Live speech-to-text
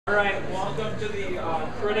All right, welcome to the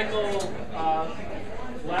critical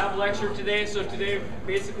lab lecture today. So today,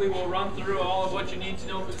 basically, we'll run through all of what you need to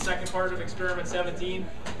know for the second part of experiment 17,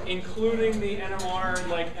 including the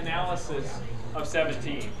NMR analysis of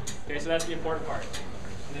 17. Okay, so that's the important part.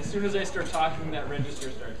 And as soon as I start talking, that register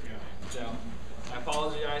starts going. So I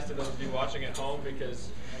apologize to those of you watching at home because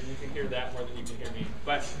you can hear that more than you can hear me.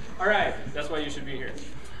 But all right, that's why you should be here.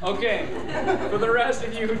 Okay, for the rest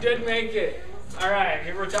of you who did make it. All right,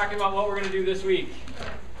 here we're talking about what we're going to do this week.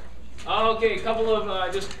 Okay, a couple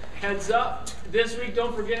of just heads up. This week,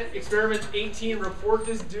 don't forget, experiment 18 report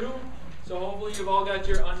is due. So hopefully you've all got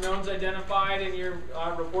your unknowns identified and your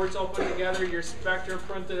reports all put together, your spectra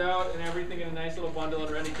printed out, and everything in a nice little bundle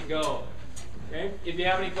and ready to go. Okay, if you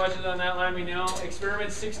have any questions on that, let me know.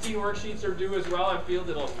 Experiment 16 worksheets are due as well. I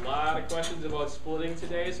fielded a lot of questions about splitting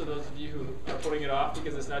today, so those of you who are putting it off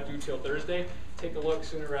because it's not due till Thursday, take a look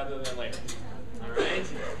sooner rather than later. All right,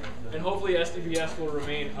 and hopefully SDBS will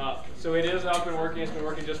remain up. So it is up and working. It's been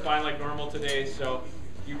working just fine like normal today. So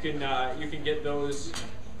you can get those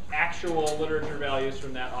actual literature values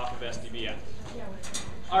from that off of SDBS.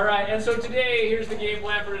 All right, and so today, here's the game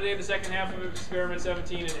plan for today, the second half of experiment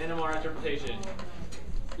 17 and NMR interpretation.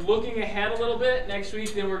 Looking ahead a little bit, next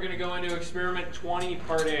week, then we're going to go into experiment 20,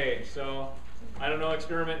 part A. So I don't know,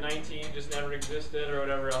 experiment 19 just never existed or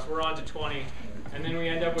whatever else. We're on to 20. And then we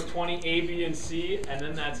end up with 20 A, B, and C, and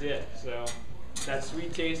then that's it. So that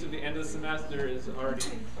sweet taste of the end of the semester is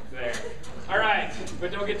already there. All right,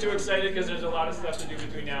 but don't get too excited because there's a lot of stuff to do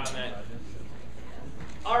between now and then.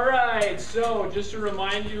 All right, so just to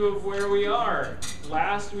remind you of where we are.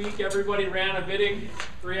 Last week, everybody ran a Wittig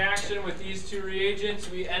reaction with these two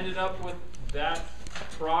reagents. We ended up with that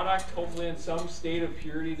product, hopefully in some state of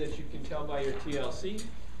purity that you can tell by your TLC.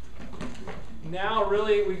 Now,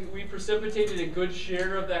 really, we precipitated a good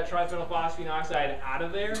share of that triphenylphosphine oxide out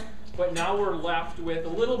of there, but now we're left with a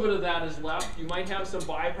little bit of that is left. You might have some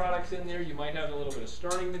byproducts in there. You might have a little bit of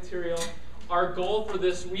starting material. Our goal for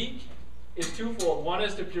this week is twofold. One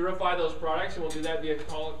is to purify those products, and we'll do that via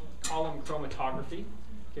column chromatography.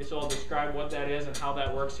 Okay, so I'll describe what that is and how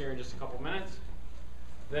that works here in just a couple minutes.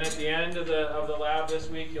 Then at the end of the lab this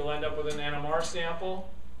week, you'll end up with an NMR sample.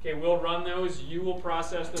 Okay, we'll run those, you will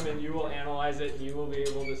process them, and you will analyze it, and you will be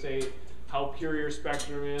able to say how pure your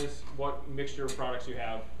spectrum is, what mixture of products you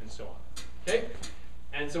have, and so on. Okay?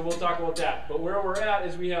 And so we'll talk about that. But where we're at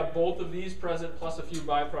is we have both of these present plus a few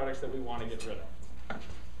byproducts that we want to get rid of.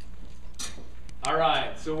 All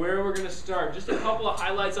right, so where we're going to start. Just a couple of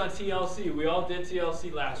highlights on TLC. We all did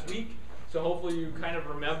TLC last week, so hopefully you kind of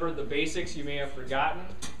remember the basics you may have forgotten.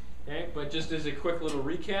 Okay? But just as a quick little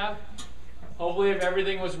recap, hopefully if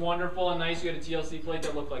everything was wonderful and nice, you had a TLC plate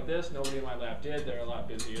that looked like this. Nobody in my lab did. They're a lot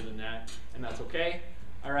busier than that, and that's okay.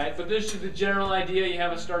 All right, but this is the general idea. You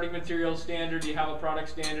have a starting material standard. You have a product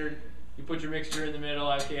standard. You put your mixture in the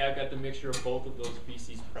middle. Okay, I've got the mixture of both of those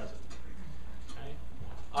species present.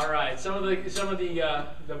 All right, some of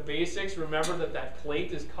the basics. Remember that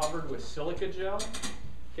plate is covered with silica gel.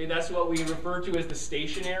 Okay, that's what we refer to as the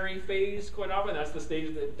stationary phase quite often. That's the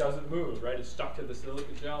stage that doesn't move, right? It's stuck to the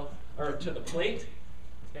silica gel or to the plate.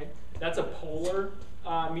 Okay, that's a polar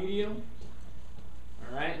medium.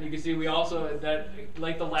 All right, and you can see we also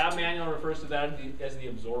like the lab manual refers to that as the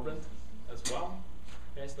absorbent as well.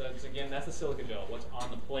 Okay, so that's the silica gel. What's on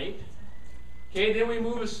the plate? Okay, then we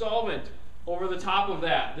move a solvent over the top of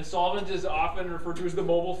that. The solvent is often referred to as the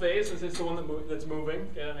mobile phase, since it's the one that's moving.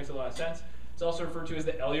 Okay, that makes a lot of sense. It's also referred to as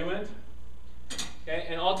the eluent. Okay,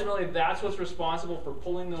 and ultimately that's what's responsible for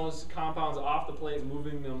pulling those compounds off the plate and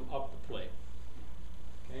moving them up the plate.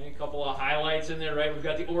 Okay, a couple of highlights in there, right? We've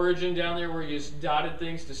got the origin down there where you dotted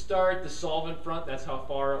things to start. The solvent front, that's how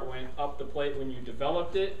far it went up the plate when you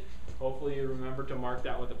developed it. Hopefully you remember to mark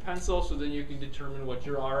that with a pencil so then you can determine what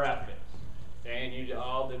your RF is. Okay, and you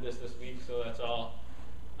all did this week, so that's all.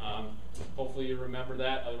 Hopefully you remember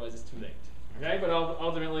that, otherwise it's too late. Okay, but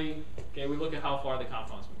ultimately, okay, we look at how far the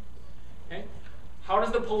compounds move. Okay, how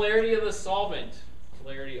does the polarity of the solvent,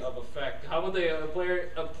 polarity of effect, how would the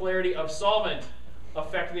polarity of solvent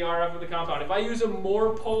affect the RF of the compound? If I use a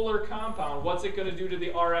more polar compound, what's it going to do to the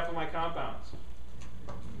RF of my compounds?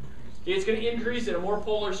 Okay, it's going to increase it. A more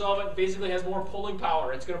polar solvent basically has more pulling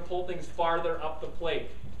power. It's going to pull things farther up the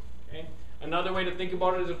plate. Okay? Another way to think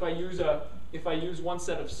about it is if I use one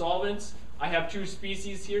set of solvents, I have two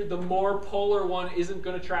species here. The more polar one isn't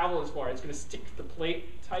going to travel as far. It's going to stick to the plate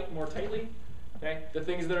more tightly. Okay? The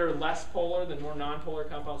things that are less polar, the more non-polar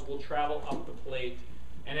compounds, will travel up the plate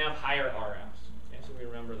and have higher RFs. Okay? So we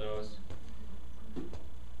remember those.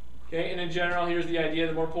 Okay, and in general, here's the idea.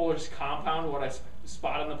 The more polar compound, what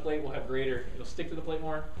spot on the plate will have greater, it'll stick to the plate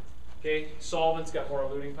more. Okay, solvent's got more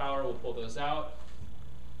eluting power, we'll pull those out.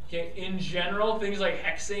 Okay, in general, things like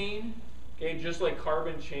hexane, okay, just like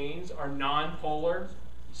carbon chains, are non-polar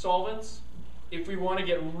solvents. If we want to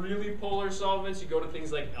get really polar solvents, you go to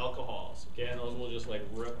things like alcohols, okay, and those will just like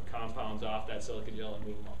rip compounds off that silica gel and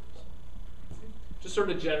move them up. Just sort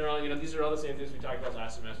of general, you know, these are all the same things we talked about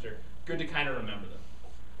last semester. Good to kind of remember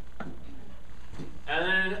them. And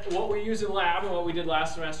then what we use in lab and what we did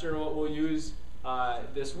last semester and what we'll use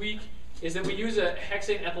this week is that we use a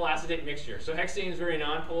hexane ethyl acetate mixture. So hexane is very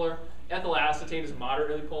nonpolar, ethyl acetate is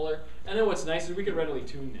moderately polar, and then what's nice is we can readily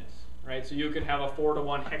tune this, right? So you could have a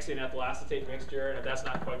 4-to-1 hexane ethyl acetate mixture, and if that's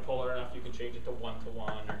not quite polar enough, you can change it to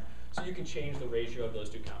 1-to-1, or so you can change the ratio of those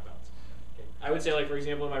two compounds. Okay. I would say, like for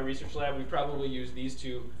example, in my research lab, we probably use these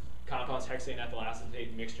two compounds, hexane ethyl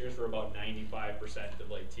acetate mixtures, for about 95%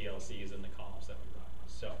 of like TLCs in the columns that we run.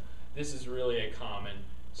 So this is really a common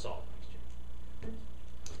solvent mixture.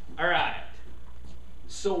 All right.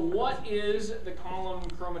 So what is the column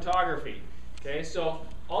chromatography? Okay, so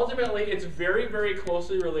ultimately it's very, very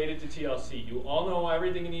closely related to TLC. You all know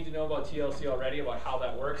everything you need to know about TLC already, about how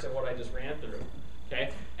that works and what I just ran through.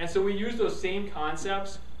 Okay, and so we use those same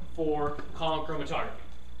concepts for column chromatography.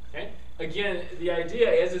 Okay, again, the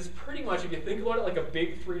idea is it's pretty much, if you think about it, like a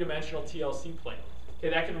big three-dimensional TLC plate. Okay,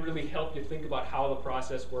 that can really help you think about how the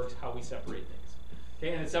process works, how we separate things.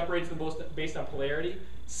 Okay, and it separates them both based on polarity.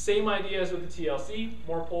 Same idea as with the TLC.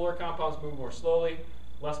 More polar compounds move more slowly.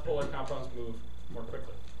 Less polar compounds move more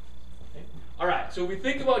quickly. Okay? All right, so we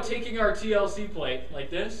think about taking our TLC plate like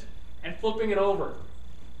this and flipping it over.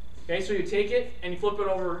 Okay, so you take it and you flip it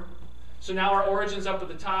over. So now our origin's up at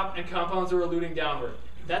the top and compounds are eluting downward.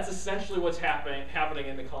 That's essentially what's happening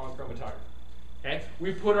in the column chromatography. Okay,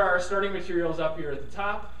 we put our starting materials up here at the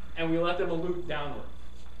top and we let them elute downward.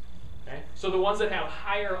 Okay, so the ones that have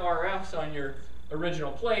higher RFs on your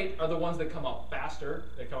original plate are the ones that come out faster,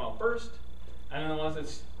 that come out first, and then the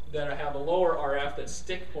ones that have a lower RF that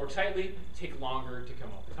stick more tightly take longer to come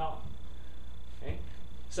out the column. Okay?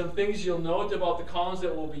 Some things you'll note about the columns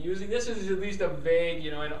that we'll be using. This is at least a vague,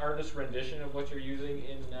 you know, an artist rendition of what you're using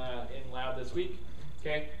in lab this week.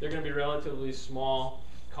 Okay, they're going to be relatively small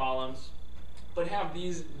columns, but have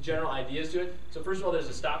these general ideas to it. So first of all, there's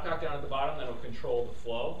a stopcock down at the bottom that will control the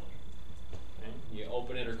flow. Okay? You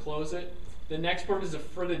open it or close it. The next part is a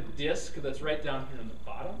fritted disc that's right down here on the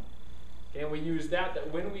bottom. Okay, and we use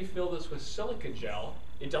that when we fill this with silica gel,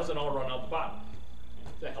 it doesn't all run out the bottom. Okay,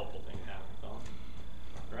 it's a helpful thing to have.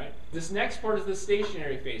 All right. This next part is the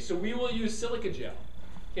stationary phase. So we will use silica gel.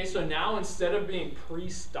 Okay, so now instead of being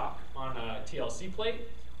pre-stuck on a TLC plate,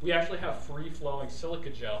 we actually have free-flowing silica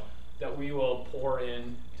gel that we will pour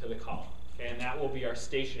into the column. Okay, and that will be our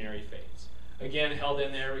stationary phase. Again, held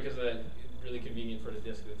in there because it's really convenient for the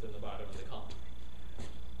disc that's in the bottom of the column.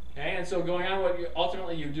 Okay, and so going on, what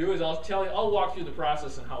ultimately you do is I'll walk through the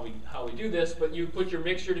process and how we do this, but you put your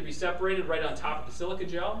mixture to be separated right on top of the silica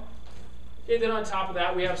gel. Okay, then on top of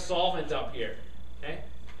that we have solvent up here. Okay,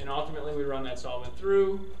 and ultimately we run that solvent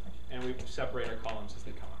through and we separate our columns as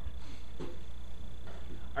they come out.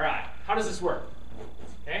 All right, how does this work?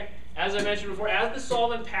 Okay, as I mentioned before, as the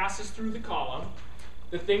solvent passes through the column,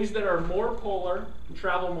 the things that are more polar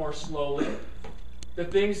travel more slowly. The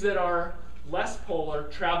things that are less polar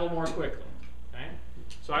travel more quickly. Okay?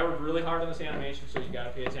 So I worked really hard on this animation, so you got to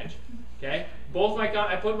pay attention. Okay?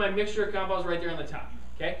 I put my mixture of compounds right there on the top.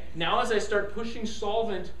 Okay? Now as I start pushing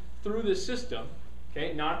solvent through the system,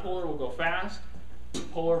 okay, non-polar will go fast,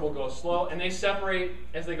 polar will go slow, and they separate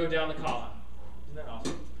as they go down the column. Isn't that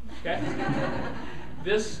awesome? Okay?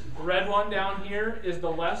 This red one down here is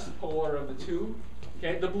the less polar of the two.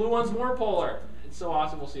 Okay? The blue one's more polar. It's so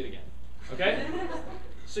awesome, we'll see it again. Okay?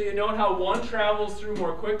 So you note how one travels through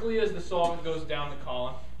more quickly as the solvent goes down the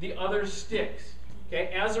column. The other sticks. Okay?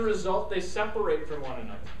 As a result, they separate from one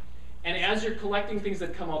another. And as you're collecting things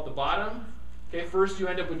that come out the bottom, okay, first you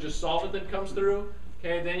end up with just solvent that comes through.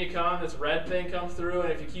 Okay, then you come, this red thing comes through,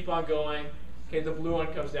 and if you keep on going, okay, the blue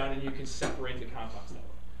one comes down and you can separate the compounds that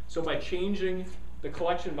way. So by changing the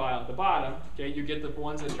collection vial at the bottom, okay, you get the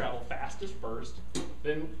ones that travel fastest first.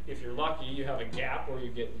 Then, if you're lucky, you have a gap where you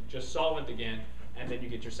get just solvent again, and then you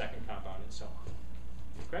get your second compound and so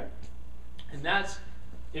on. Okay? And that's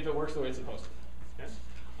if it works the way it's supposed to. Okay?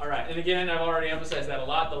 All right, and again, I've already emphasized that a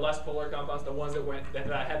lot. The less polar compounds, the ones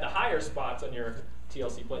that had the higher spots on your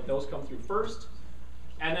TLC plate, those come through first.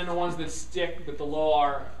 And then the ones that stick with the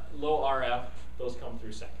low RF, those come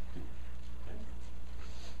through second.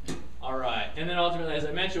 Okay? All right, and then ultimately, as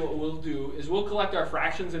I mentioned, what we'll do is we'll collect our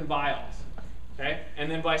fractions in vials. Okay? And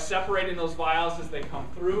then by separating those vials as they come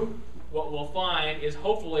through, what we'll find is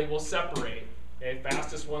hopefully we'll separate. Okay,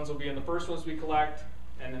 fastest ones will be in the first ones we collect,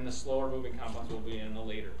 and then the slower moving compounds will be in the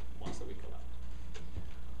later ones that we collect.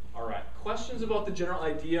 All right, questions about the general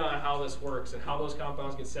idea on how this works and how those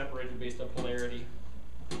compounds get separated based on polarity,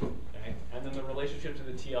 okay? And then the relationship to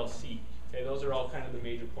the TLC. Okay, those are all kind of the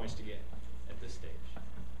major points to get at this stage.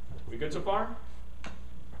 We good so far?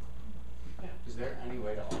 Yeah. Is there any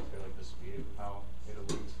way to alter like the speed of how it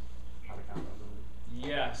elutes, how the compounds elute?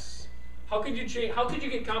 Yes. How could you change? How could you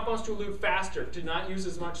get compounds to elute faster, to not use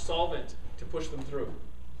as much solvent to push them through?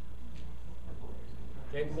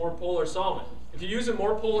 Okay, more polar solvent. If you use a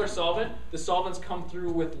more polar solvent, the solvents come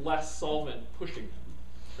through with less solvent pushing them,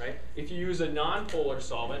 right? If you use a non-polar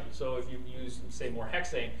solvent, so if you use, say, more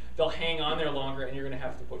hexane, they'll hang on there longer, and you're going to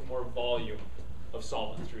have to put more volume of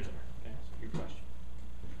solvent through there. Okay, so good question.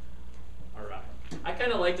 All right. I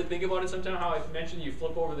kind of like to think about it sometimes how I mentioned you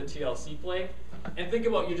flip over the TLC plate, and think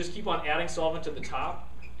about you just keep on adding solvent to the top,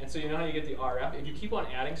 and so you know how you get the RF. If you keep on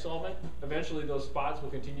adding solvent, eventually those spots will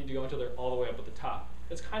continue to go until they're all the way up at the top.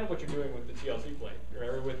 That's kind of what you're doing with the TLC plate,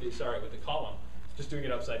 or with the column. Just doing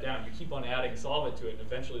it upside down. You keep on adding solvent to it, and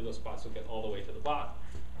eventually those spots will get all the way to the bottom.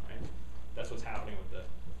 Right? That's what's happening with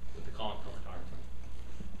the column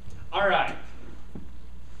chromatography. All right.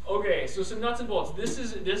 Okay, so some nuts and bolts. This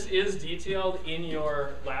is detailed in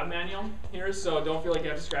your lab manual here, so don't feel like you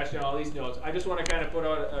have to scratch down all these notes. I just want to kind of put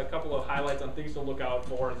out a couple of highlights on things to look out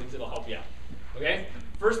for and things that'll help you out. Okay?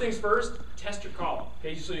 First things first, test your column.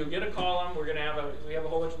 Okay, so you'll get a column. We have a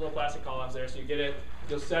whole bunch of little plastic columns there. So you get it,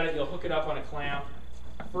 you'll set it, you'll hook it up on a clamp.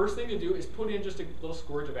 First thing to do is put in just a little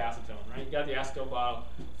squirt of acetone, right? You got the acetone bottle,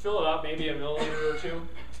 fill it up, maybe a milliliter or two,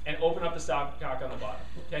 and open up the stopcock on the bottom.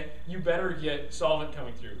 Okay? You better get solvent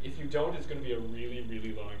coming through. If you don't, it's going to be a really,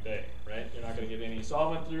 really long day, right? You're not going to get any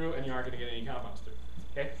solvent through, and you aren't going to get any compounds through.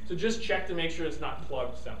 Okay? So just check to make sure it's not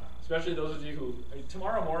plugged somehow. Especially those of you who,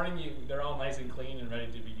 tomorrow morning, they're all nice and clean and ready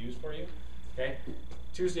to be used for you. Okay?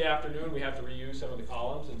 Tuesday afternoon, we have to reuse some of the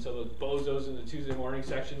columns, and so those bozos in the Tuesday morning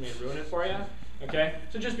section may ruin it for you. Okay?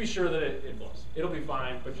 So just be sure that it flows. It'll be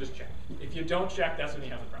fine, but just check. If you don't check, that's when you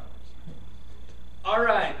have the problems. All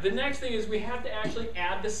right, the next thing is we have to actually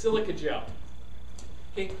add the silica gel.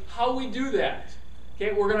 Okay, how we do that?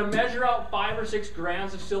 Okay, we're going to measure out 5 or 6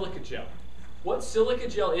 grams of silica gel. What silica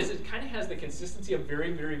gel is, it kind of has the consistency of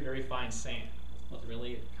very, very, very fine sand. Well,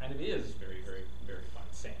 really, it kind of is very, very, very fine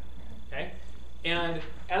sand. Okay? And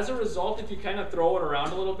as a result, if you kind of throw it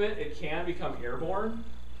around a little bit, it can become airborne.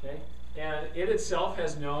 Okay? And it itself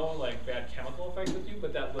has no bad chemical effects with you,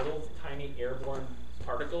 but that little tiny airborne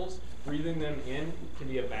particles, breathing them in can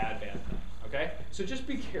be a bad thing. Okay? So just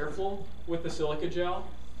be careful with the silica gel.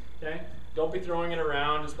 Okay? Don't be throwing it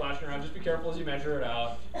around and splashing around. Just be careful as you measure it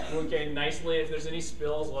out. Okay, nicely. If there's any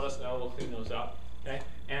spills, let us know. We'll clean those up. Okay?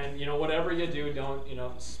 And whatever you do,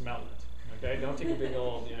 don't smell it. Okay? Don't take a big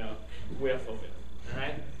old whiff of it. All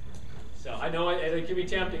right? So I know it can be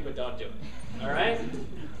tempting, but don't do it. All right?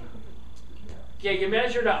 Okay, you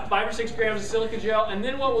measured out 5 or 6 grams of silica gel, and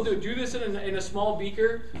then what we'll do this in a small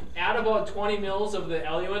beaker, add about 20 mils of the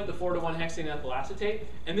eluent, the 4:1 hexane ethyl acetate,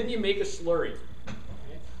 and then you make a slurry.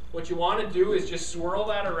 Okay? What you want to do is just swirl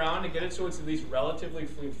that around and get it so it's at least relatively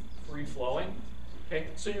free-flowing, okay?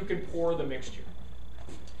 So you can pour the mixture.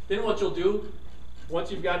 Then what you'll do,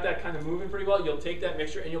 once you've got that kind of moving pretty well, you'll take that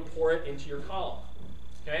mixture and you'll pour it into your column.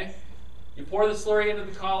 Okay? You pour the slurry into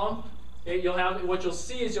the column. Okay, what you'll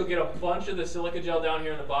see is you'll get a bunch of the silica gel down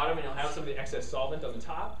here on the bottom, and you'll have some of the excess solvent on the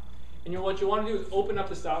top. And what you want to do is open up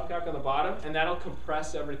the stopcock on the bottom, and that'll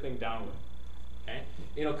compress everything downward. Okay?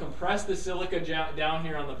 It'll compress the silica down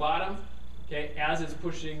here on the bottom, okay, as it's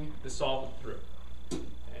pushing the solvent through.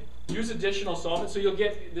 Okay? Use additional solvent, so you'll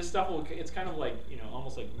get this stuff. It's kind of like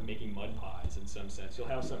almost like making mud pies in some sense. You'll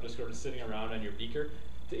have some just sort of sitting around on your beaker.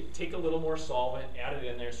 Take a little more solvent, add it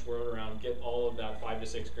in there, swirl it around, get all of that 5 to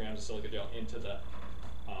 6 grams of silica gel into the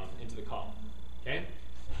column. Okay?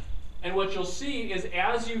 And what you'll see is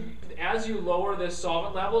as you lower this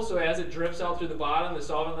solvent level, so as it drips out through the bottom, the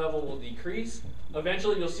solvent level will decrease.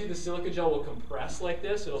 Eventually, you'll see the silica gel will compress like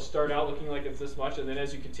this. It'll start out looking like it's this much, and then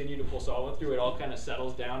as you continue to pull solvent through, it all kind of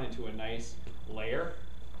settles down into a nice layer.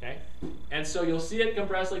 Okay? And so you'll see it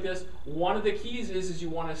compress like this. One of the keys is you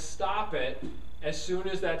want to stop it as soon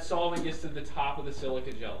as that solvent gets to the top of the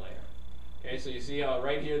silica gel layer. Okay, so you see how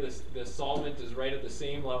right here the solvent is right at the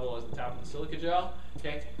same level as the top of the silica gel.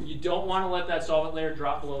 Okay, you don't want to let that solvent layer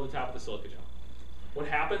drop below the top of the silica gel. What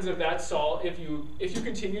happens if you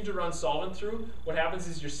continue to run solvent through, what happens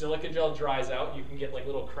is your silica gel dries out. You can get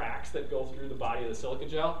little cracks that go through the body of the silica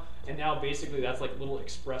gel, and now basically that's like little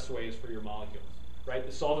expressways for your molecules. Right?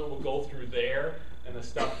 The solvent will go through there, and the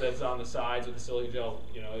stuff that's on the sides of the silica gel,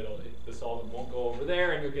 you know, the solvent won't go over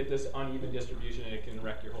there, and you'll get this uneven distribution, and it can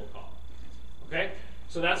wreck your whole column. Okay?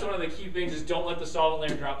 So that's one of the key things, is don't let the solvent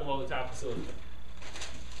layer drop below the top of the silica gel.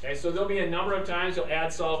 Okay, so there'll be a number of times you'll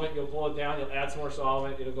add solvent, you'll pull it down, you'll add some more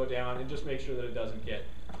solvent, it'll go down, and just make sure that it doesn't get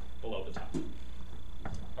below the top.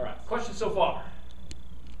 All right, questions so far?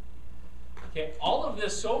 Okay, all of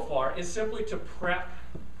this so far is simply to prep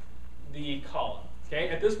the column. Okay,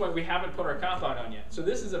 at this point we haven't put our compound on yet. So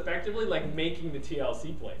this is effectively like making the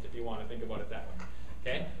TLC plate, if you want to think about it that way.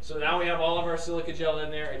 Okay, so now we have all of our silica gel in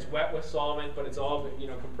there, it's wet with solvent, but it's all, you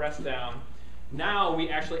know, compressed down. Now we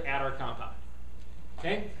actually add our compound.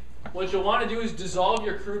 Okay, what you'll want to do is dissolve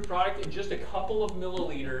your crude product in just a couple of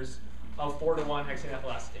milliliters of 4:1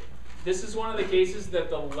 hexanethyl acetate. This is one of the cases that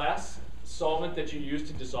the less solvent that you use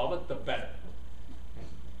to dissolve it, the better.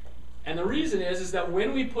 And the reason is that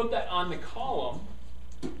when we put that on the column,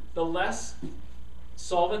 the less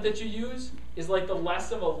solvent that you use is like the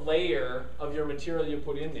less of a layer of your material you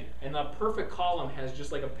put in there. And the perfect column has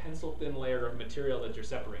just like a pencil thin layer of material that you're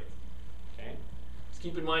separating. Okay? Just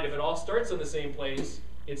keep in mind, if it all starts in the same place,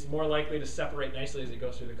 it's more likely to separate nicely as it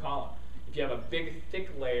goes through the column. If you have a big, thick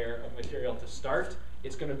layer of material to start,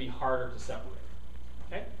 it's going to be harder to separate.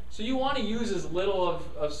 Okay? So you want to use as little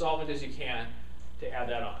of solvent as you can to add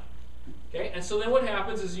that on. Okay? And so then what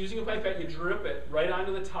happens is, using a pipette, you drip it right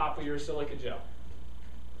onto the top of your silica gel.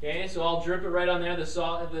 Okay? So I'll drip it right on there. The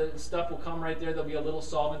stuff will come right there. There'll be a little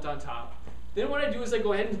solvent on top. Then what I do is I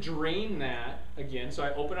go ahead and drain that again. So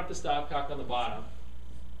I open up the stopcock on the bottom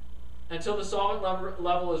until the solvent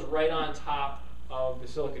level is right on top of the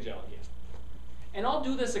silica gel again. And I'll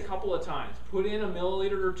do this a couple of times. Put in a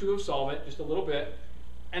milliliter or two of solvent, just a little bit,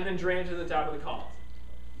 and then drain to the top of the column.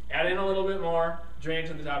 Add in a little bit more, drain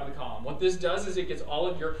to the top of the column. What this does is it gets all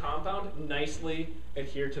of your compound nicely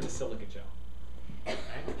adhered to the silica gel. Okay?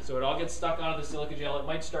 So it all gets stuck onto the silica gel. It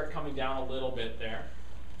might start coming down a little bit there.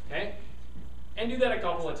 Okay? And do that a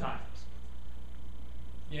couple of times.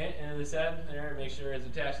 Yeah, and as I said, there, make sure it's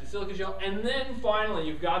attached to the silica gel. And then finally,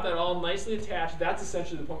 you've got that all nicely attached. That's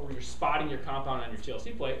essentially the point where you're spotting your compound on your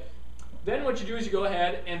TLC plate. Then what you do is you go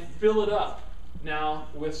ahead and fill it up now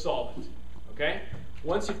with solvent. Okay?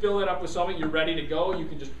 Once you fill it up with solvent, you're ready to go. You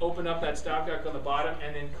can just open up that stopcock on the bottom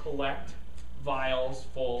and then collect vials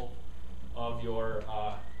full of your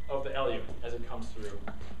of the eluate as it comes through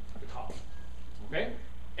the column. Okay?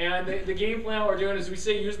 And the game plan, what we're doing is, we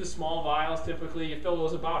say use the small vials. Typically, you fill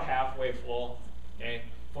those about halfway full. Okay,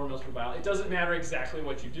 4 mils per vial. It doesn't matter exactly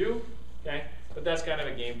what you do. Okay, but that's kind of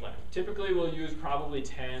a game plan. Typically, we'll use probably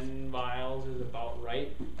 10 vials is about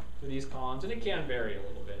right for these columns, and it can vary a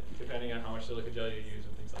little bit depending on how much silica gel you use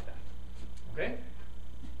and things like that. Okay.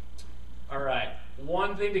 All right.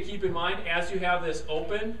 One thing to keep in mind, as you have this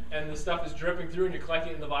open and the stuff is dripping through and you're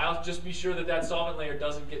collecting it in the vials, just be sure that that solvent layer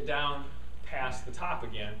doesn't get down past the top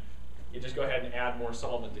again. You just go ahead and add more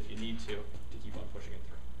solvent if you need to keep on pushing it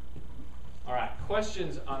through. All right,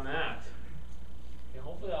 questions on that? Yeah,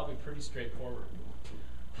 hopefully that'll be pretty straightforward.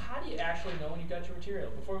 How do you actually know when you got your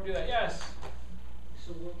material? Before we do that, yes?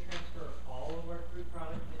 So we'll transfer all of our crude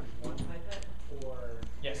product in one pipette, or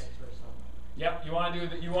Yes. transfer some? Yep, you want to do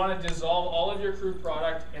that. You want to dissolve all of your crude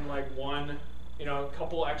product in like one, a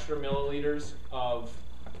couple extra milliliters of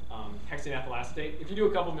hexanethyl acetate. If you do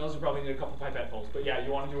a couple mils, you probably need a couple pipettefuls. But yeah,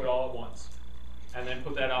 you want to do it all at once. And then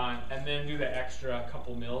put that on, and then do the extra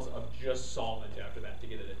couple mils of just solvent after that to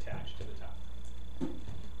get it attached to the top.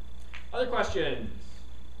 Other questions?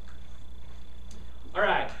 All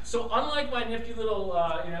right, so unlike my nifty little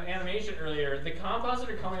animation earlier, the compounds that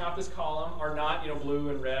are coming off this column are not blue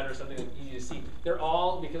and red or something that's easy to see. They're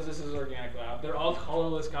all, because this is an organic lab, they're all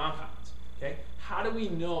colorless compounds. Okay? How do we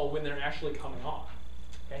know when they're actually coming off?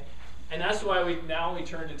 Okay? And that's why we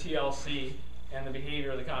turn to TLC and the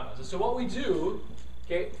behavior of the compounds. So what we do,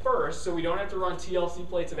 okay, first, so we don't have to run TLC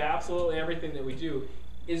plates of absolutely everything that we do,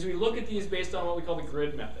 is we look at these based on what we call the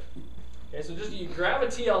grid method. Okay, so just you grab a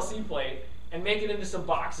TLC plate and make it into some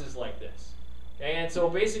boxes like this. Okay, and so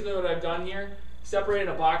basically what I've done here, separated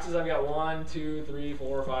into boxes, I've got 1, 2, 3,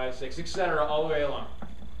 4, 5, 6, etc. all the way along.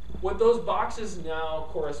 What those boxes now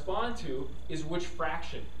correspond to is which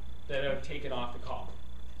fraction that I've taken off the column.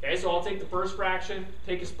 Okay, so I'll take the first fraction,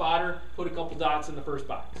 take a spotter, put a couple dots in the first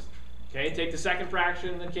box. Okay, take the second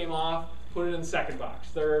fraction that came off, put it in the second box,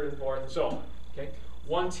 third and fourth, and so on. Okay,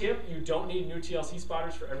 one tip, you don't need new TLC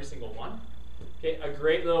spotters for every single one. Okay, a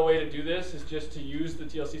great little way to do this is just to use the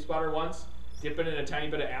TLC spotter once, dip it in a tiny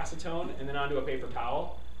bit of acetone, and then onto a paper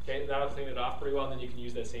towel. Okay, that'll clean it off pretty well, and then you can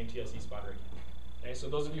use that same TLC spotter again. Okay, so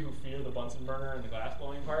those of you who fear the Bunsen burner and the glass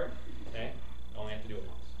blowing part, okay, only have to do it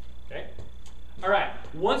once. Okay. All right,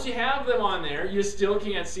 once you have them on there, you still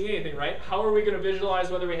can't see anything, right? How are we going to visualize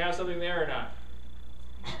whether we have something there or not?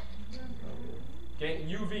 Okay,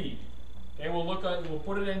 UV. Okay, we'll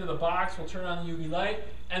put it into the box, we'll turn on the UV light,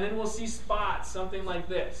 and then we'll see spots, something like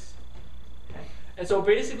this. Okay? And so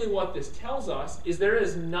basically what this tells us is there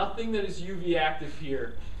is nothing that is UV active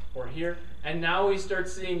here or here, and now we start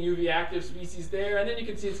seeing UV active species there, and then you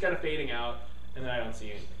can see it's kind of fading out, and then I don't see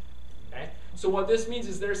anything. Okay? So what this means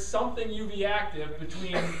is there's something UV active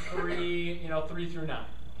between 3 through 9.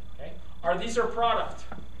 Okay? Are these our product?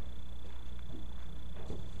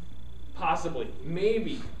 Possibly,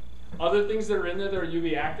 maybe. Other things that are in there that are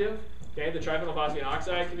UV active, okay, the triphenylphosphate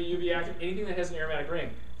oxide can be UV active. Anything that has an aromatic ring,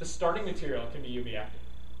 the starting material can be UV active.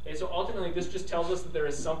 Okay, so ultimately this just tells us that there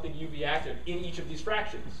is something UV active in each of these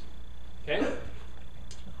fractions. Okay?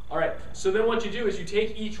 All right, so then what you do is you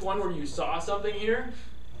take each one where you saw something here,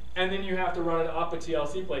 and then you have to run it up a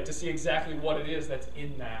TLC plate to see exactly what it is that's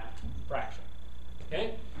in that fraction.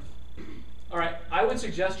 Okay? All right, I would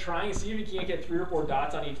suggest trying and see if you can't get 3 or 4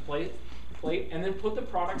 dots on each plate, and then put the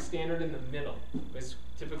product standard in the middle. Is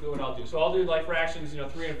typically what I'll do. So I'll do like fractions,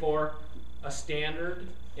 3 and 4, a standard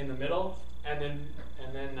in the middle, and then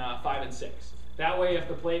 5 and 6. That way, if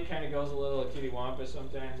the plate kind of goes a little kittywampus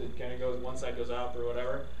sometimes, it kind of goes one side goes up or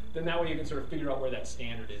whatever, then that way you can sort of figure out where that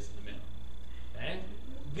standard is in the middle. Okay?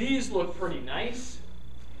 These look pretty nice.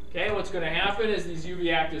 Okay, what's going to happen is these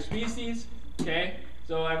UV active species. Okay,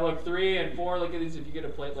 so I've looked 3 and 4. Look at these. If you get a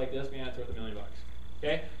plate like this, man, it's worth $1 million.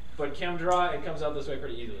 Okay, but ChemDraw, it comes out this way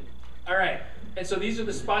pretty easily. All right, and so these are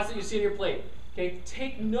the spots that you see on your plate. Okay,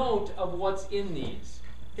 take note of what's in these.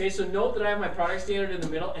 Okay, so note that I have my product standard in the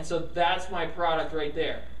middle, and so that's my product right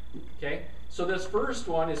there. Okay, so this first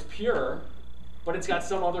one is pure, but it's got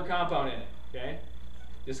some other compound in it. Okay,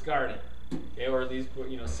 discard it. Okay, or these,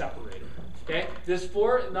 separated. Okay,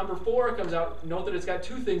 number 4 comes out. Note that it's got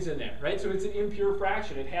 2 things in there, right? So it's an impure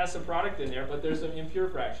fraction. It has some product in there, but there's some impure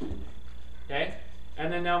fraction in there. Okay,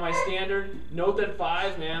 and then now my standard. Note that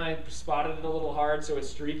 5, man, I spotted it a little hard, so it's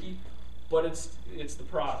streaky, but it's the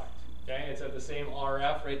product. Okay, it's at the same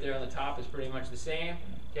RF right there on the top is pretty much the same.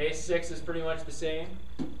 Okay, 6 is pretty much the same.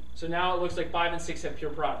 So now it looks like 5 and 6 have pure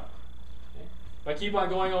product. If I keep on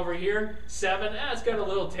going over here, 7, it's got a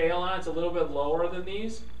little tail on it. It's a little bit lower than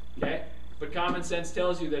these. Okay, but common sense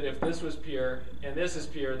tells you that if this was pure and this is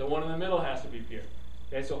pure, the one in the middle has to be pure.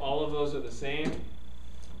 Okay, so all of those are the same.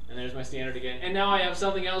 And there's my standard again. And now I have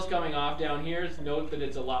something else coming off down here. Note that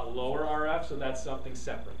it's a lot lower RF, so that's something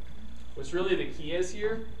separate. What's really the key is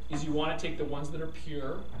here is you want to take the ones that are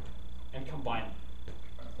pure and combine them.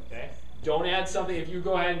 Okay? Don't add something. If you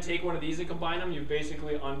go ahead and take one of these and combine them, you've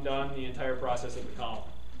basically undone the entire process of the column.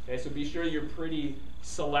 Okay, so be sure you're pretty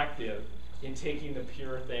selective in taking the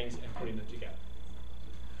pure things and putting them together.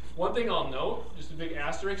 One thing I'll note, just a big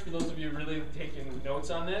asterisk for those of you really taking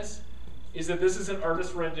notes on this, is that this is an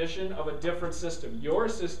artist's rendition of a different system. Your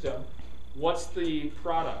system, what's the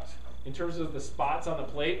product? In terms of the spots on the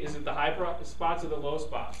plate, is it the high spots or the low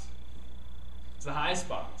spots? It's the high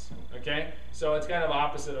spots, okay? So it's kind of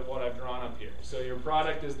opposite of what I've drawn up here. So your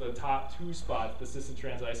product is the top 2 spots, the cis and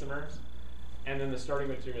trans isomers, and then the starting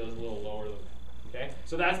material is a little lower than that, okay?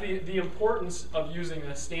 So that's the importance of using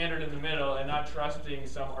the standard in the middle and not trusting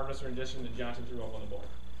some artist's rendition that Johnson threw up on the board,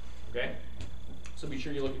 okay? So be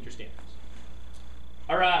sure you look at your standards.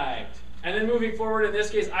 All right, and then moving forward, in this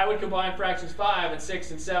case, I would combine fractions 5 and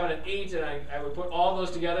 6 and 7 and 8, and I would put all those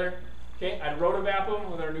together. Okay, I'd rotovap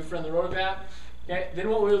them with our new friend, the rotovap. Okay, then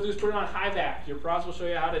what we'll do is put it on high vac. Your profs will show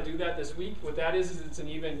you how to do that this week. What that is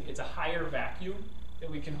it's a higher vacuum that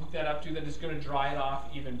we can hook that up to that is going to dry it off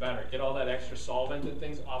even better. Get all that extra solvent and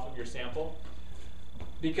things off of your sample.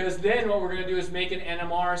 Because then what we're going to do is make an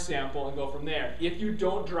NMR sample and go from there. If you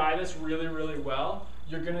don't dry this really, really well,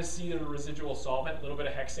 you're going to see the residual solvent, a little bit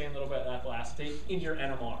of hexane, a little bit of ethyl acetate in your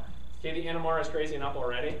NMR. Okay, the NMR is crazy enough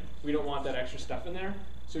already. We don't want that extra stuff in there.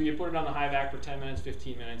 So you put it on the high vac for 10 minutes,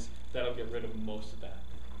 15 minutes. That'll get rid of most of that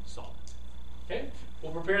solvent. Okay,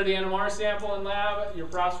 we'll prepare the NMR sample in lab. Your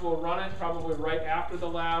profs will run it probably right after the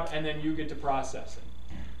lab, and then you get to process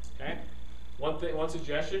it. Okay. One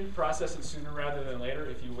suggestion: process it sooner rather than later.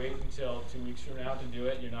 If you wait until 2 weeks from now to do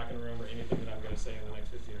it, you're not going to remember anything that I'm going to say in the next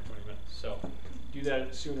 15 or 20 minutes. So do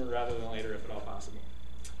that sooner rather than later if at all possible.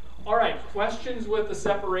 All right, questions with the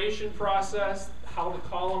separation process, how the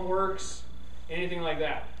column works, anything like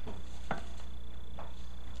that?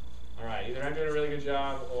 All right, either I'm doing a really good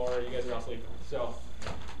job or you guys are all sleeping. So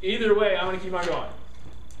either way, I'm going to keep on going.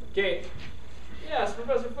 Okay. Yes,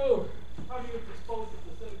 Professor Fu. How do you dispose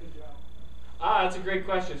of the silicon gel? That's a great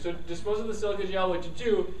question. So to dispose of the silica gel, what you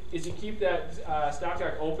do is you keep that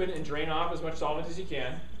stopcock open and drain off as much solvent as you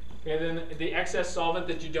can. Okay, then the excess solvent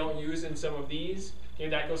that you don't use in some of these, okay,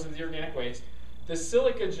 that goes into the organic waste. The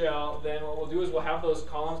silica gel, then what we'll do is we'll have those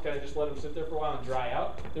columns kind of just let them sit there for a while and dry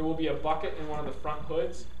out. There will be a bucket in one of the front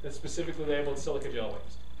hoods that's specifically labeled silica gel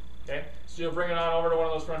waste. Okay, so you'll bring it on over to one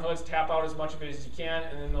of those front hoods, tap out as much of it as you can,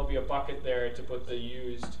 and then there'll be a bucket there to put the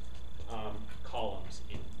used columns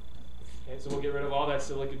in. Okay, so we'll get rid of all that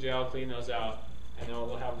silica gel, clean those out, and then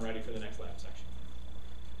we'll have them ready for the next lab section.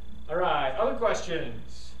 All right, other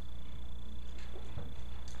questions?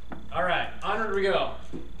 All right, onward we go.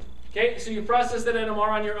 Okay, so you process that NMR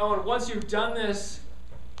on your own. Once you've done this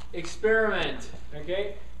experiment,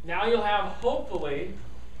 okay, now you'll have hopefully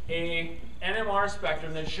a NMR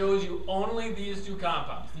spectrum that shows you only these two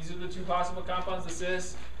compounds. These are the two possible compounds, the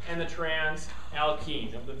cis and the trans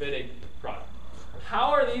alkene of the Wittig product. How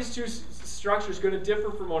are these two structures going to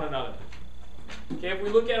differ from one another? Okay, if we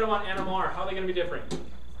look at them on NMR, how are they going to be different?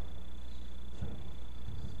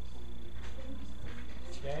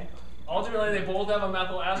 Okay. Ultimately, they both have a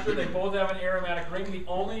methyl ester. They both have an aromatic ring. The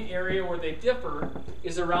only area where they differ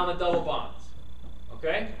is around the double bonds.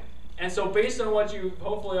 Okay? And so based on what you've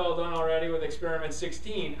hopefully all done already with experiment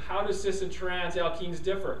 16, how do cis and trans alkenes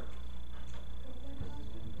differ?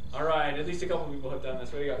 All right, at least a couple people have done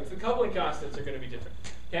this. Way to go. The coupling constants are going to be different.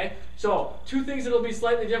 Okay? So two things that will be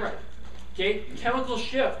slightly different. Okay? Chemical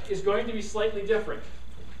shift is going to be slightly different.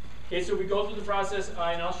 Okay, so we go through the process,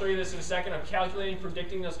 and I'll show you this in a second, of calculating,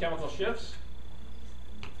 predicting those chemical shifts.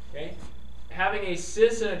 Okay, having a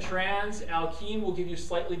cis and a trans alkene will give you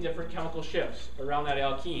slightly different chemical shifts around that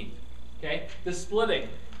alkene. Okay, the splitting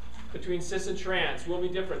between cis and trans will be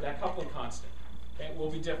different. That coupling constant, okay, will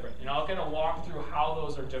be different, and I'll kind of walk through how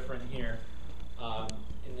those are different here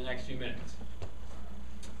in the next few minutes.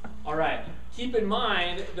 All right, keep in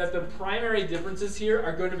mind that the primary differences here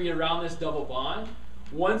are going to be around this double bond.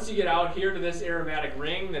 Once you get out here to this aromatic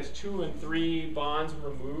ring that's 2 and 3 bonds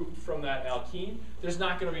removed from that alkene, there's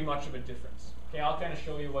not going to be much of a difference. Okay, I'll kind of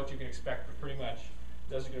show you what you can expect, but pretty much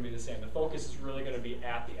those are going to be the same. The focus is really going to be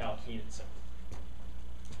at the alkene itself.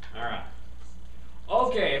 All right.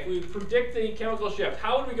 Okay, if we predict the chemical shift,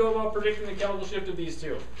 how would we go about predicting the chemical shift of these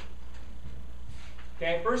two?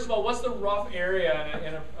 Okay, first of all, what's the rough area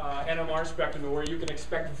in a NMR spectrum where you can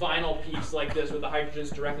expect vinyl peaks like this with the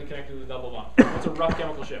hydrogens directly connected to the double bond? What's a rough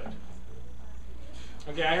chemical shift?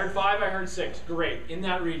 Okay, I heard 5, I heard 6. Great, in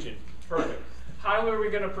that region. Perfect. How are we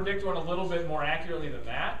going to predict one a little bit more accurately than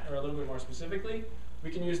that, or a little bit more specifically? We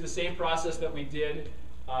can use the same process that we did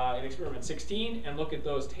in experiment 16 and look at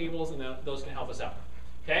those tables, and those can help us out.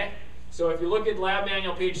 Okay? So if you look at lab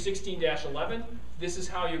manual page 16-11, this is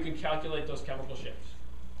how you can calculate those chemical shifts.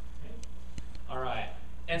 Okay? All right.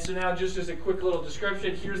 And so now just as a quick little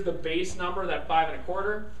description, here's the base number, that 5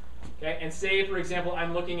 1/4. Okay? And say, for example,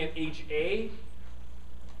 I'm looking at HA.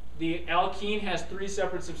 The alkene has 3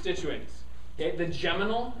 separate substituents. Okay? The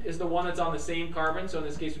geminal is the one that's on the same carbon, so in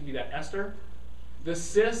this case it would be that ester. The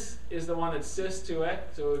cis is the one that's cis to it,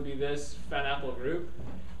 so it would be this phenethyl group.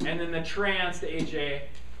 And then the trans, the HA,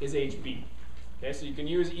 is HB. Okay, so you can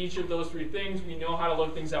use each of those 3 things. We know how to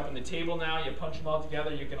look things up in the table now. You punch them all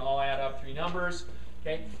together, you can all add up 3 numbers.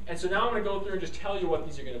 Okay, and so now I'm going to go through and just tell you what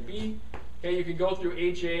these are going to be. Okay, you can go through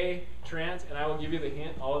HA, trans, and I will give you the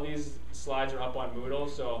hint. All of these slides are up on Moodle,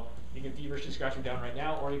 so you can feverishly scratch them down right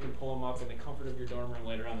now, or you can pull them up in the comfort of your dorm room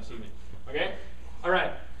later on this evening. Okay? All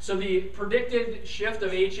right, so the predicted shift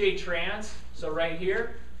of HA trans, so right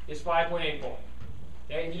here, is 5.84. Okay,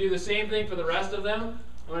 if you do the same thing for the rest of them,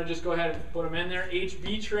 I'm going to just go ahead and put them in there.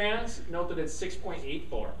 HB trans, note that it's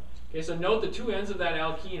 6.84. Okay, so note the 2 ends of that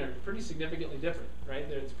alkene are pretty significantly different, right?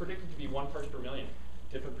 It's predicted to be 1 parts per million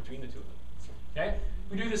different between the 2 of them. Okay,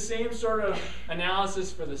 we do the same sort of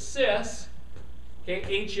analysis for the cis. Okay,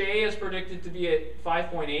 HA is predicted to be at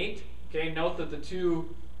 5.8. Okay, note that the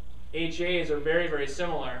 2 HAs are very, very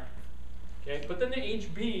similar. Okay, but then the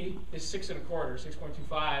HB is 6 1/4,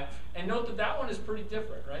 6.25, and note that that one is pretty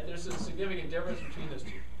different, right? There's a significant difference between those 2.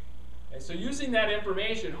 Okay, so using that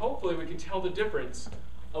information, hopefully we can tell the difference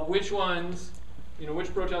of which ones,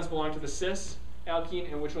 which protons belong to the cis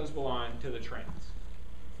alkene and which ones belong to the trans.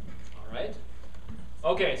 All right?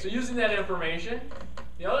 Okay, so using that information,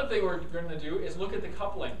 the other thing we're going to do is look at the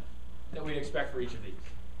coupling that we'd expect for each of these.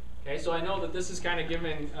 Okay, so I know that this has kind of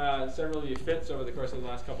given several of you fits over the course of the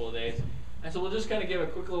last couple of days. And so we'll just kind of give a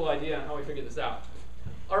quick little idea on how we figure this out.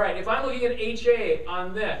 All right, if I'm looking at HA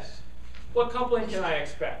on this, what coupling can I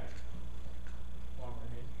expect?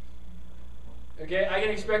 Okay, I can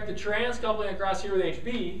expect the trans coupling across here with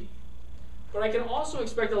HB. But I can also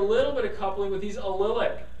expect a little bit of coupling with these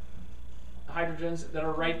allylic hydrogens that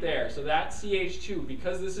are right there. So that CH2,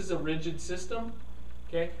 because this is a rigid system,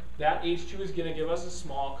 okay, that H2 is going to give us a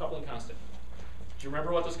small coupling constant. Do you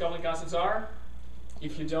remember what those coupling constants are?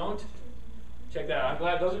 If you don't, check that out. I'm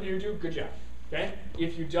glad those of you who do, good job. Okay?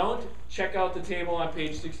 If you don't, check out the table on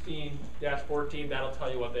page 16-14. That'll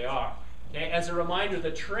tell you what they are. Okay? As a reminder,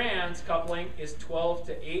 the trans coupling is 12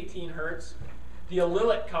 to 18 hertz. The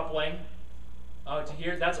allylic coupling to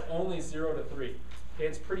here, that's only 0 to 3. Okay?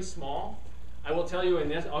 It's pretty small. I will tell you in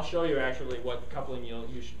this, I'll show you actually what coupling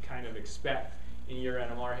you should kind of expect in your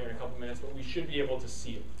NMR here in a couple minutes, but we should be able to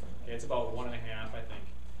see it. Okay? It's about 1.5, I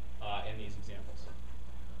think, in these examples.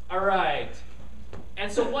 All right.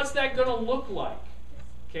 And so what's that going to look like?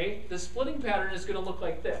 Okay, the splitting pattern is going to look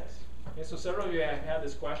like this. Okay, so several of you have had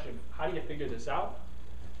this question. How do you figure this out?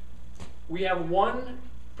 We have one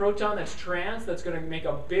proton that's trans that's going to make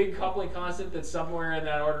a big coupling constant that's somewhere in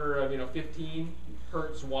that order of 15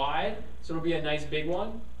 hertz wide. So it'll be a nice big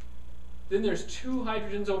one. Then there's two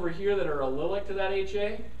hydrogens over here that are allylic to that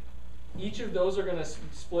HA. Each of those are going to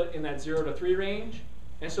split in that 0 to 3 range.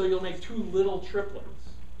 And so you'll make two little triplets.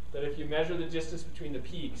 That if you measure the distance between the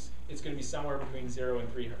peaks, it's going to be somewhere between 0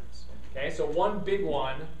 and 3 hertz. Okay, so one big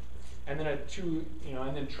one, and then and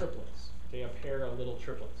then triplets. Okay, a pair of little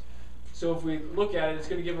triplets. So if we look at it, it's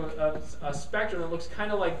going to give a spectrum that looks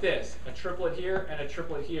kind of like this: a triplet here and a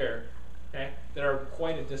triplet here, okay, that are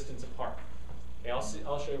quite a distance apart. Okay,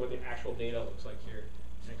 I'll show you what the actual data looks like here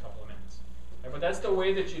in a couple of minutes. Okay, but that's the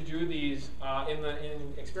way that you do these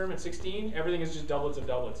in experiment 16. Everything is just doublets of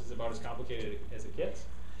doublets. It's about as complicated as it gets.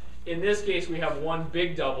 In this case, we have one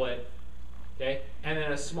big doublet, okay, and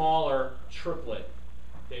then a smaller triplet,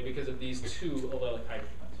 okay, because of these two allylic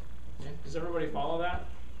hydrogens. Okay? Does everybody follow that?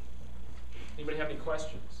 Anybody have any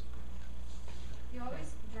questions? You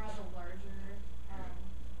always draw the larger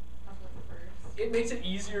coupling first. It makes it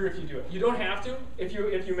easier if you do it. You don't have to. If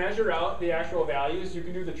you measure out the actual values, you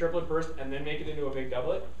can do the triplet first and then make it into a big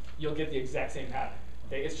doublet. You'll get the exact same pattern.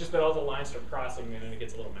 Okay? It's just that all the lines start crossing and then it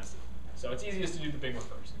gets a little messy. So it's easiest to do the big one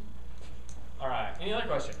first. All right, any other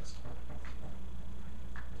questions?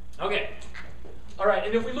 Okay. All right,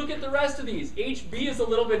 and if we look at the rest of these, HB is a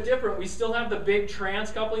little bit different. We still have the big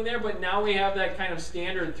trans coupling there, but now we have that kind of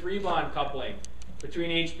standard 3-bond coupling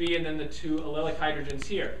between HB and then the two allylic hydrogens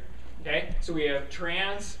here. Okay, so we have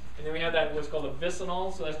trans, and then we have that what's called a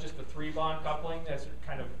vicinal, so that's just the 3-bond coupling. That's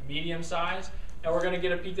kind of medium size. And we're going to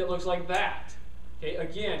get a peak that looks like that. Okay,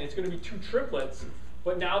 again, it's going to be two triplets,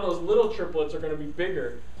 but now those little triplets are going to be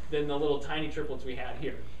bigger than the little tiny triplets we had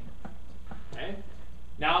here. Okay?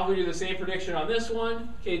 Now we do the same prediction on this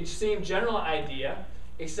one. Okay, same general idea,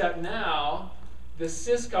 except now the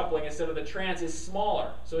cis coupling instead of the trans is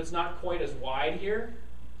smaller, so it's not quite as wide here.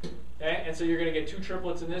 Okay, and so you're going to get two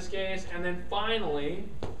triplets in this case, and then finally,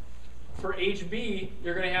 for HB,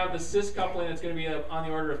 you're going to have the cis coupling that's going to be on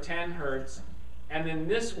the order of 10 hertz, and then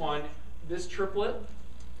this one, this triplet,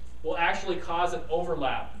 will actually cause an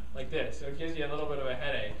overlap like this. So it gives you a little bit of a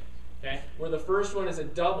headache. Okay? Where the first one is a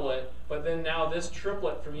doublet, but then now this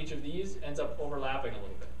triplet from each of these ends up overlapping a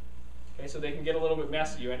little bit. Okay? So they can get a little bit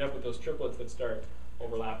messy. You end up with those triplets that start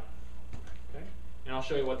overlapping. Okay? And I'll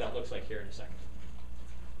show you what that looks like here in a second.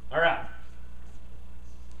 All right.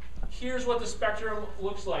 Here's what the spectrum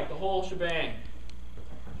looks like, the whole shebang.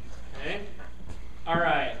 Okay? All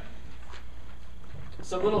right.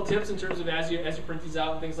 Some little tips in terms of as you print these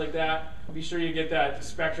out and things like that, be sure you get that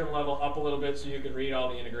spectrum level up a little bit so you can read all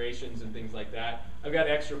the integrations and things like that. I've got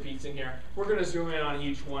extra peaks in here. We're going to zoom in on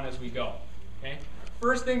each one as we go. Okay?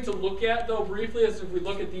 First thing to look at, though, briefly, is if we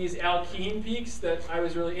look at these alkene peaks that I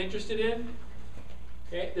was really interested in.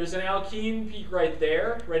 Okay? There's an alkene peak right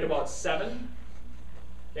there, right about 7.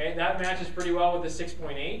 Okay? That matches pretty well with the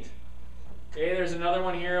 6.8. Okay, there's another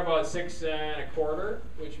one here about 6 1/4,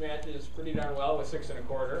 which matches pretty darn well with 6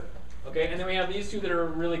 1/4. Okay, and then we have these two that are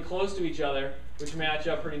really close to each other, which match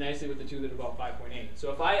up pretty nicely with the two that are about 5.8.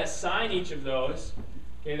 So if I assign each of those,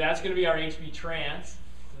 okay, that's going to be our HB trans.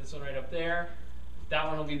 This one right up there. That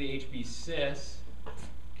one will be the HB cis,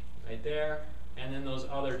 right there. And then those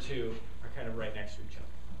other two are kind of right next to each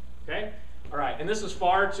other. Okay. All right, and this is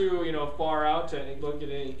far out to look at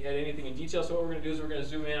anything in detail. So what we're going to do is we're going to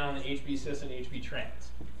zoom in on the HB cis and HB trans.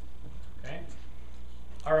 Okay.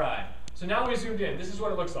 All right. So now we zoomed in. This is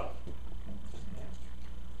what it looks like.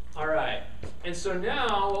 All right. And so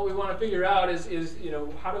now what we want to figure out is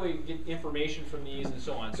how do we get information from these and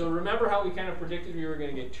so on. So remember how we kind of predicted we were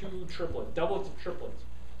going to get two triplets, doublets of triplets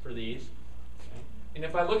for these. Okay. And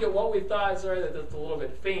if I look at what we thought, sorry that's a little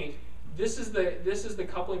bit faint. this is the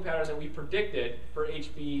coupling patterns that we predicted for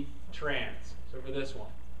HB trans. So for this one,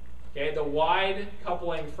 okay, the wide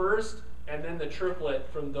coupling first, and then the triplet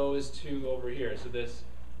from those two over here. So this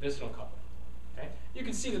vicinal coupling. Okay, you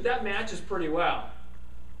can see that matches pretty well,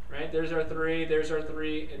 right? There's our 3. There's our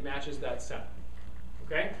 3. It matches that 7.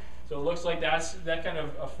 Okay, so it looks like that kind of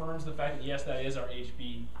affirms the fact that yes, that is our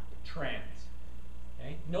HB trans.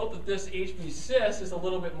 Okay? Note that this HB cis is a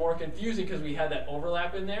little bit more confusing because we had that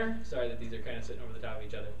overlap in there. Sorry that these are kind of sitting over the top of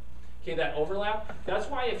each other. Okay, that overlap. That's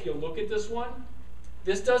why if you look at this one,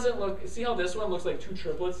 this doesn't look, see how this one looks like 2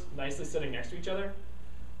 triplets nicely sitting next to each other?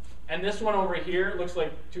 And this one over here looks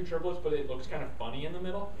like 2 triplets, but it looks kind of funny in the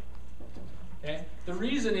middle. Okay? The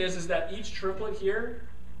reason is that each triplet here,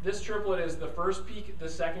 this triplet is the first peak, the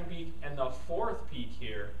second peak, and the 4th peak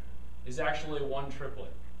here is actually one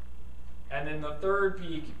triplet. And then the 3rd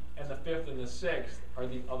peak and the 5th and the 6th are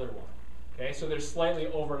the other one. Okay, so they're slightly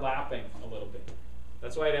overlapping a little bit.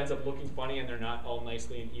 That's why it ends up looking funny and they're not all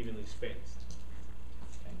nicely and evenly spaced.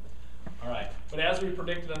 Okay. All right, but as we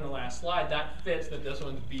predicted on the last slide, that fits that this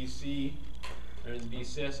one's BC, there's B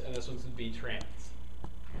cis, and this one's B trans.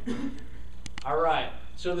 All right,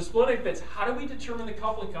 so the splitting fits. How do we determine the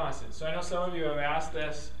coupling constant? So I know some of you have asked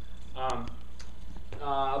this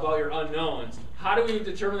about your unknowns. How do we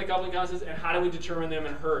determine the coupling constants, and how do we determine them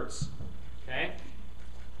in Hertz? Okay.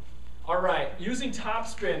 All right. Using top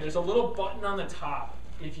spin, there's a little button on the top.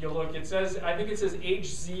 If you look, it says, I think it says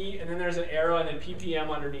HZ, and then there's an arrow, and then ppm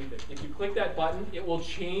underneath it. If you click that button, it will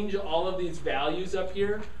change all of these values up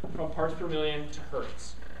here from parts per million to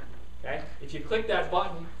Hertz. Okay. If you click that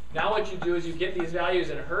button, now what you do is you get these values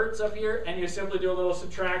in Hertz up here, and you simply do a little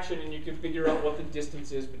subtraction, and you can figure out what the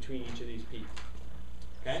distance is between each of these peaks.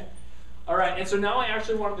 Okay? All right, and so now I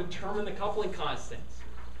actually want to determine the coupling constants.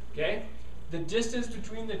 Okay? The distance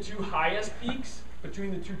between the 2 highest peaks,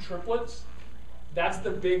 between the 2 triplets, that's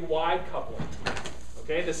the big wide coupling.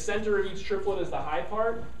 Okay? The center of each triplet is the high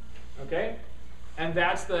part. Okay? And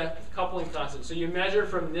that's the coupling constant. So you measure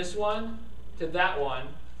from this one to that one.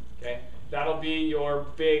 Okay? That'll be your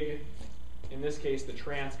big, in this case, the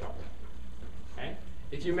trans coupling. Okay?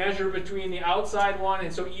 If you measure between the outside one,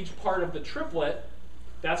 and so each part of the triplet,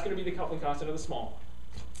 that's going to be the coupling constant of the small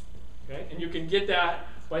one. Okay? And you can get that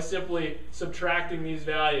by simply subtracting these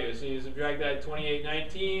values. So you subtract that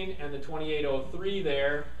 2819 and the 2803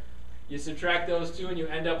 there. You subtract those two and you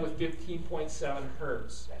end up with 15.7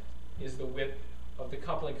 Hertz is the width of the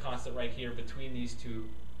coupling constant right here between these 2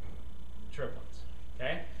 triplets.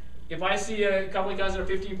 Okay? If I see a coupling constant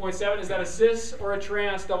of 15.7, is that a cis or a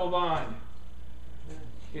trans double bond?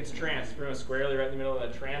 It's trans, pretty much squarely right in the middle of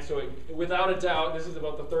that trans. So without a doubt, this is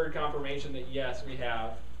about the 3rd confirmation that yes, we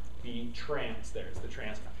have the trans there. It's the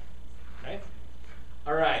trans couple. Okay?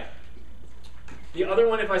 All right. The other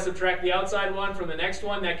one, if I subtract the outside one from the next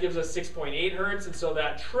one, that gives us 6.8 Hertz. And so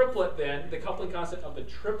that triplet then, the coupling constant of the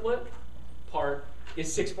triplet part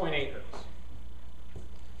is 6.8 Hertz.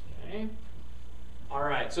 Okay? All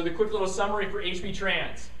right. So the quick little summary for HB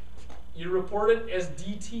trans. You report it as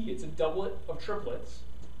DT. It's a doublet of triplets.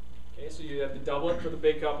 Okay, so you have the doublet for the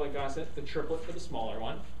big coupling constant, the triplet for the smaller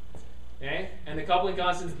one. Okay, and the coupling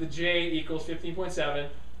constants, the J equals 15.7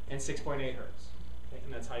 and 6.8 Hertz. Okay,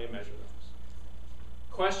 and that's how you measure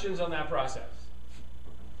those. Questions on that process?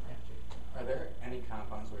 Are there any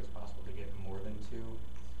compounds where it's possible to get more than 2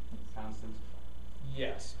 constants?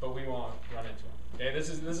 Yes, but we won't run into them. Okay, this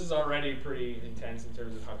is already pretty intense in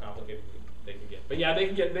terms of how complicated they can get. But yeah, they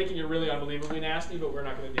can get really unbelievably nasty, but we're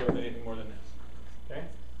not going to deal with anything more than this. Okay?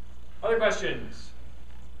 Other questions?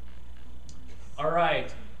 All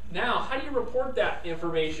right. Now, how do you report that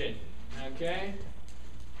information? Okay?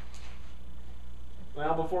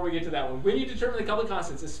 Well, before we get to that one, when you determine the coupling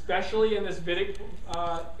constants, especially in this Vidic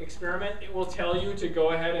experiment, it will tell you to go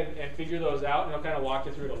ahead and figure those out, and I'll kind of walk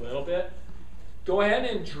you through it a little bit. Go ahead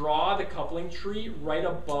and draw the coupling tree right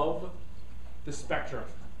above the spectrum.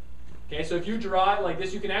 Okay, so if you draw it like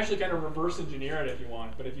this, you can actually kind of reverse engineer it if you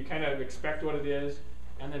want, but if you kind of expect what it is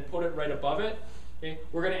and then put it right above it, okay,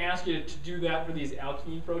 we're going to ask you to do that for these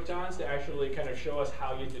alkene protons to actually kind of show us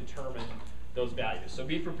how you determine those values. So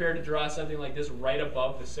be prepared to draw something like this right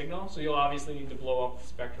above the signal, so you'll obviously need to blow up the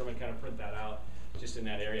spectrum and kind of print that out just in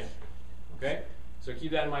that area. Okay, so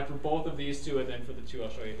keep that in mind for both of these two, and then for the 2 I'll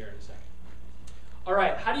show you here in a second. All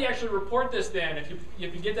right, how do you actually report this then? If you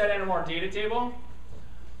get that NMR data table,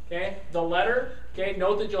 okay, the letter, okay,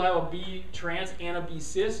 note that you'll have a B trans and a B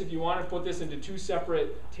cis. If you want to put this into 2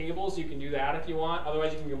 separate tables, you can do that if you want.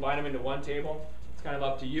 Otherwise, you can combine them into 1 table. It's kind of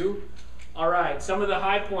up to you. All right, some of the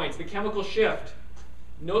high points, the chemical shift.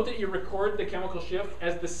 Note that you record the chemical shift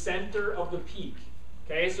as the center of the peak.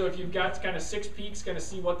 Okay, so if you've got kind of 6 peaks, kind of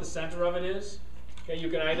see what the center of it is. Okay, you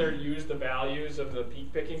can either use the values of the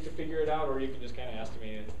peak picking to figure it out, or you can just kind of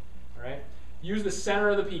estimate it. All right. Use the center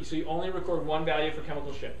of the peak, so you only record one value for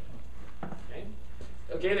chemical shift. Okay.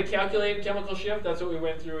 Okay, the calculated chemical shift, that's what we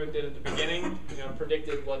went through and did at the beginning.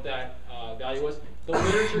 Predicted what that value was. The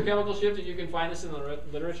literature chemical shift, if you can find this in the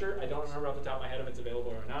literature, I don't remember off the top of my head if it's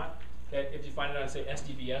available or not. Okay, if you find it on, say,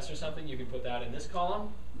 SDBS or something, you can put that in this column.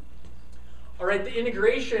 All right, the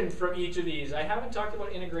integration from each of these. I haven't talked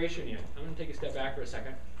about integration yet. I'm going to take a step back for a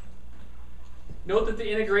second. Note that the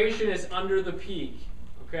integration is under the peak.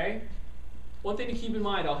 Okay? One thing to keep in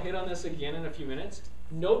mind, I'll hit on this again in a few minutes.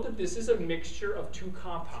 Note that this is a mixture of 2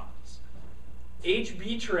 compounds.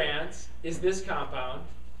 HB trans is this compound.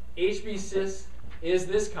 HB cis is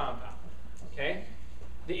this compound. Okay?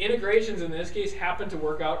 The integrations in this case happen to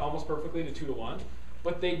work out almost perfectly to 2 to 1,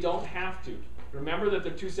 but they don't have to. Remember that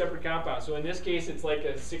they're 2 separate compounds. So in this case, it's like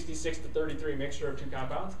a 66 to 33 mixture of 2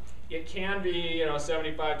 compounds. It can be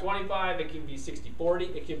 75-25, it can be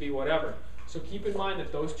 60-40, it can be whatever. So keep in mind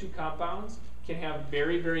that those 2 compounds can have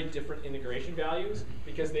very, very different integration values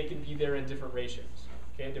because they can be there in different ratios.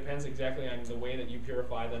 Okay, it depends exactly on the way that you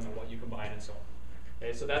purify them and what you combine and so on.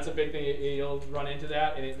 Okay, so that's a big thing. You'll run into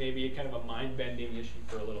that, and it may be kind of a mind-bending issue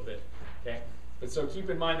for a little bit. Okay, but so keep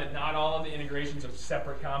in mind that not all of the integrations of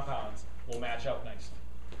separate compounds will match up nicely.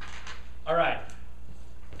 All right,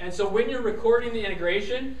 and so when you're recording the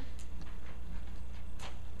integration,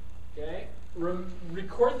 okay,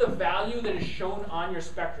 record the value that is shown on your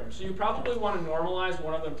spectrum. So you probably want to normalize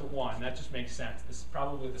one of them to 1. That just makes sense. This is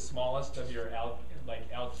probably the smallest of your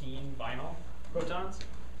alkene vinyl protons.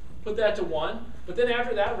 Put that to 1, but then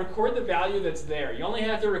after that, record the value that's there. You only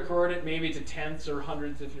have to record it maybe to tenths or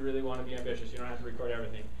hundredths if you really want to be ambitious. You don't have to record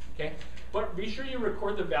everything, okay? But be sure you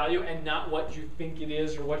record the value and not what you think it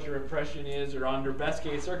is or what your impression is or under best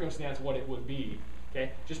case circumstance what it would be,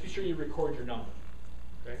 okay? Just be sure you record your number,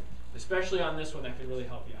 okay? Especially on this one, that can really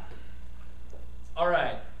help you out. All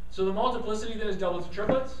right, so the multiplicity then is doublets and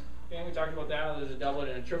triplets. Okay, we talked about that. There's a doublet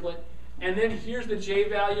and a triplet. And then here's the J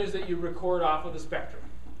values that you record off of the spectrum.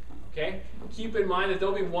 Okay? Keep in mind that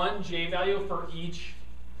there'll be 1 J value for each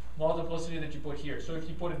multiplicity that you put here. So if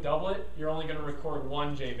you put a doublet, you're only going to record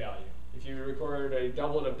 1 J value. If you record a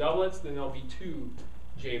doublet of doublets, then there'll be 2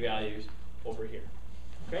 J values over here.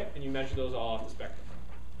 Okay? And you measure those all off the spectrum.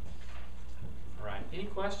 All right. Any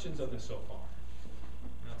questions on this so far?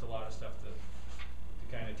 That's a lot of stuff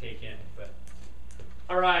to kind of take in. But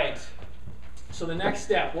all right. So the next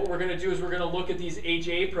step, what we're going to do is we're going to look at these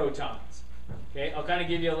HA protons. Okay, I'll kind of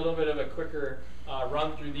give you a little bit of a quicker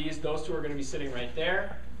run through these. Those 2 are going to be sitting right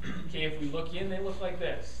there. Okay, if we look in, they look like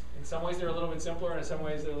this. In some ways, they're a little bit simpler, and in some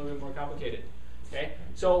ways, they're a little bit more complicated. Okay,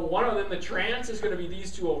 so one of them, the trans, is going to be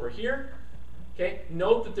these 2 over here. Okay,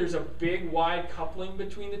 note that there's a big, wide coupling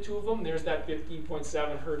between the 2 of them. There's that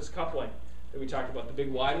 15.7 hertz coupling that we talked about, the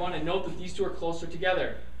big, wide one. And note that these 2 are closer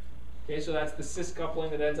together. Okay, so that's the cis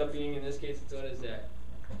coupling that ends up being, in this case, it's what is that?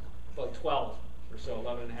 About 12 or so,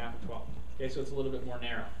 11 and a half, 12. Okay, so it's a little bit more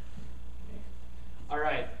narrow. Okay. All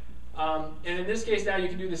right, and in this case now you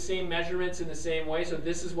can do the same measurements in the same way. So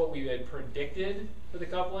this is what we had predicted for the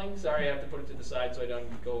coupling. Sorry, I have to put it to the side so I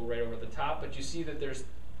don't go right over the top. But you see that there's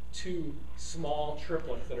 2 small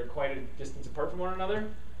triplets that are quite a distance apart from one another.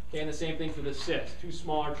 Okay, and the same thing for the cis. 2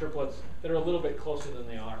 smaller triplets that are a little bit closer than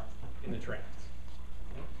they are in the trans.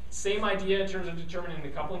 Okay. Same idea in terms of determining the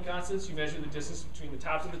coupling constants. You measure the distance between the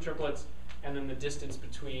tops of the triplets and then the distance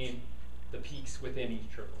between the peaks within each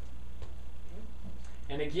triplet.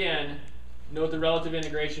 Okay. And again, note the relative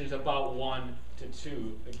integration is about 1 to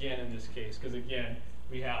 2, again in this case, because again,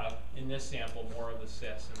 we have, in this sample, more of the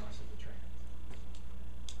cis and less of the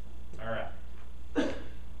trans. All right.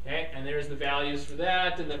 Okay, and there's the values for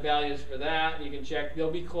that and the values for that. And you can check. They'll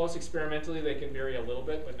be close experimentally. They can vary a little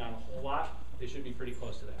bit, but not a whole lot. They should be pretty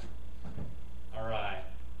close to that. All right.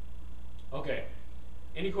 Okay.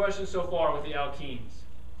 Any questions so far with the alkenes?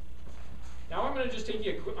 Now I'm going to just take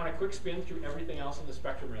you on a quick spin through everything else in the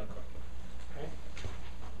spectrum real quick.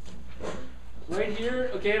 Okay. Right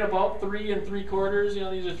here, okay, at about 3 3/4, you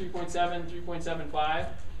know, these are 3.7, 3.75.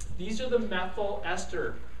 These are the methyl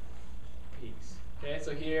ester peaks. Okay,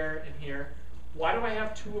 so here and here. Why do I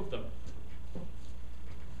have 2 of them?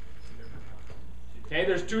 Okay,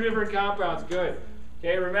 there's 2 different compounds. Good.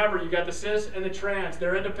 Okay, remember, you got the cis and the trans.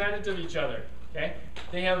 They're independent of each other. Okay,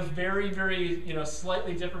 they have very, very,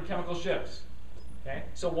 slightly different chemical shifts. Okay,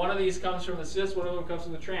 so one of these comes from the cis, one of them comes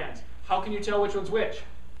from the trans. How can you tell which one's which?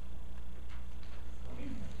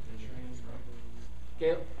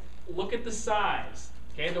 Okay, look at the size.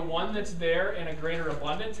 Okay, the one that's there in a greater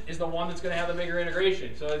abundance is the one that's going to have the bigger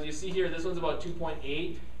integration. So as you see here, this one's about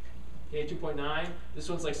 2.8, okay, 2.9. This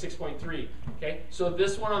one's like 6.3. Okay, so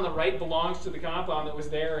this one on the right belongs to the compound that was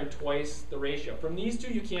there in twice the ratio. From these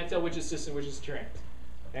two, you can't tell which is cis and which is trans.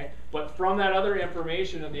 Okay, but from that other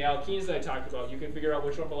information of the alkenes that I talked about, you can figure out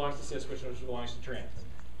which one belongs to cis, which one belongs to trans.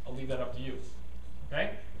 I'll leave that up to you.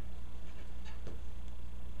 Okay.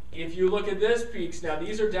 If you look at this peaks, now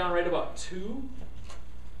these are down right about 2.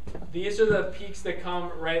 These are the peaks that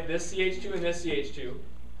come right, this CH2 and this CH2,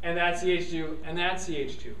 and that CH2 and that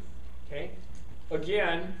CH2. Okay?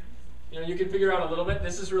 Again, you can figure out a little bit.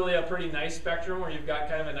 This is really a pretty nice spectrum where you've got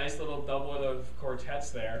kind of a nice little doublet of quartets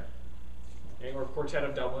there. Okay? Or quartet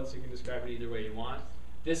of doublets, you can describe it either way you want.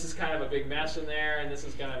 This is kind of a big mess in there, and this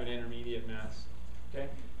is kind of an intermediate mess. Okay?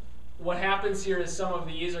 What happens here is some of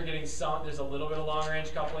these are getting there's a little bit of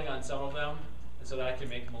long-range coupling on some of them, and so that can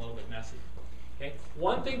make them a little bit messy. Okay?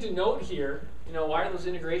 One thing to note here, why are those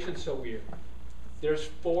integrations so weird? There's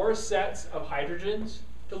 4 sets of hydrogens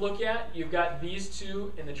to look at. You've got these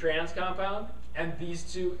 2 in the trans compound, and these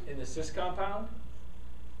 2 in the cis compound,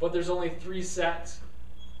 but there's only 3 sets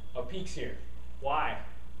of peaks here. Why?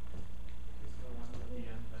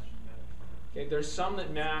 Okay, there's some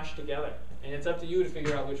that mash together. And it's up to you to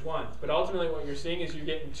figure out which ones. But ultimately what you're seeing is you're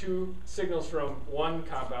getting 2 signals from one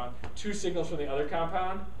compound, 2 signals from the other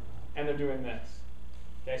compound, and they're doing this.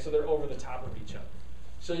 Okay, so they're over the top of each other.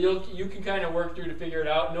 So you can kind of work through to figure it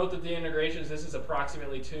out. Note that the integrations, this is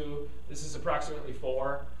approximately 2, this is approximately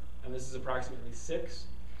 4, and this is approximately 6.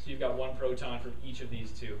 So you've got 1 proton from each of these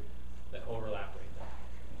 2 that overlap right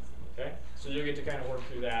there. Okay, so you'll get to kind of work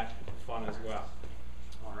through that fun as well.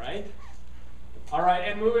 All right. All right,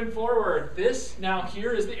 and moving forward, this now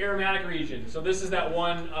here is the aromatic region. So this is that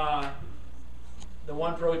one, the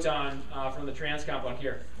 1 proton from the trans compound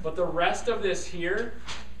here. But the rest of this here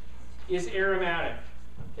is aromatic.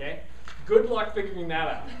 Okay, good luck figuring that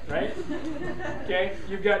out, right? Okay,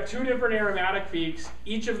 you've got 2 different aromatic peaks.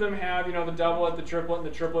 Each of them have, the doublet, the triplet, and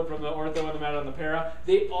the triplet from the ortho and the meta and the para.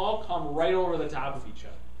 They all come right over the top of each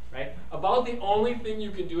other. Right? About the only thing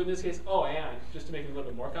you can do in this case, and just to make it a little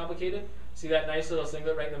bit more complicated, see that nice little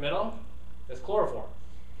singlet right in the middle? That's chloroform.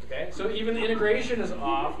 Okay? So even the integration is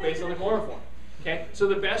off based on the chloroform. Okay? So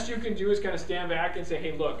the best you can do is kind of stand back and say,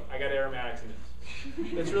 hey, look, I got aromatics in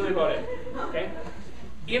this. That's really about it. Okay?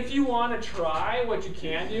 If you want to try, what you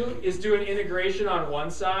can do is do an integration on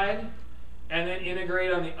one side and then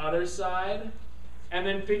integrate on the other side and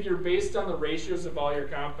then figure based on the ratios of all your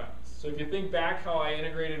compounds. So if you think back how I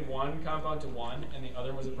integrated one compound to 1 and the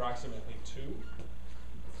other was approximately 2,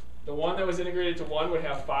 the one that was integrated to 1 would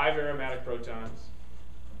have 5 aromatic protons.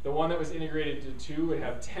 The one that was integrated to 2 would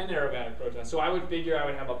have 10 aromatic protons. So I would figure I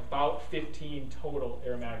would have about 15 total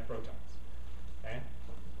aromatic protons. Okay?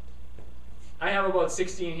 I have about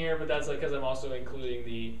 16 here, but that's because I'm also including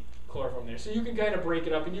the chloroform there. So you can kind of break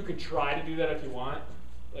it up, and you can try to do that if you want.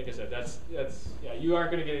 Like I said, yeah, you aren't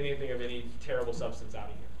going to get anything of any terrible substance out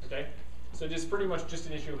of here. Okay? So just pretty much just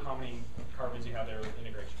an issue of how many carbons you have there with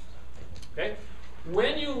integrations. Okay?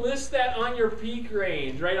 When you list that on your peak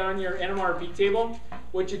range, right on your NMR peak table,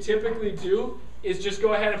 what you typically do is just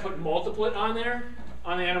go ahead and put multiplet on there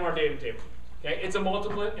on the NMR data table. Okay? It's a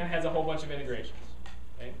multiplet and has a whole bunch of integrations.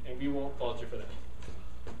 Okay? And we won't fault you for that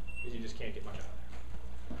because you just can't get much out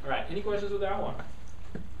of there. All right, any questions with that one?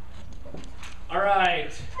 All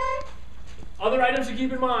right. Other items to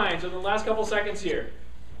keep in mind. So the last couple seconds here.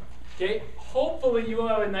 Okay, hopefully you will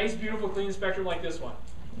have a nice, beautiful, clean spectrum like this one.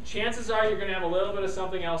 Chances are you're going to have a little bit of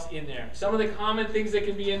something else in there. Some of the common things that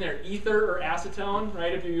can be in there, ether or acetone,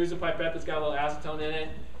 right? If you use a pipette that's got a little acetone in it.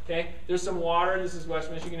 Okay, there's some water. This is West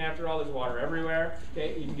Michigan after all. There's water everywhere.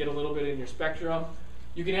 Okay, you can get a little bit in your spectrum.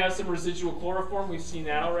 You can have some residual chloroform. We've seen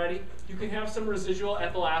that already. You can have some residual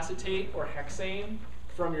ethyl acetate or hexane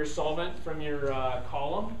from your solvent, from your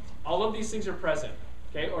column. All of these things are present,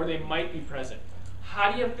 okay, or they might be present.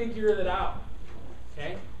 How do you figure that out?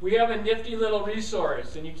 Okay, we have a nifty little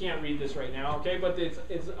resource, and you can't read this right now, okay, but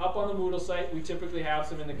it's up on the Moodle site. We typically have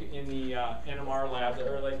some in the NMR labs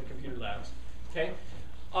or like the computer labs. Okay,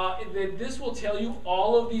 this will tell you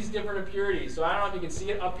all of these different impurities. So I don't know if you can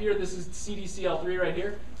see it up here. This is CDCl3 right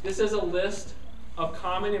here. This is a list of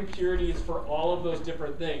common impurities for all of those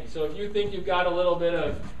different things. So if you think you've got a little bit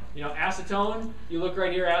of, acetone, you look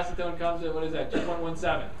right here. Acetone comes at, what is that,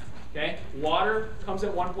 2.17. Okay, water comes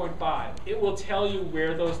at 1.5. It will tell you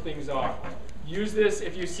where those things are. Use this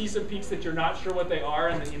if you see some peaks that you're not sure what they are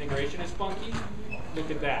and the integration is funky. Look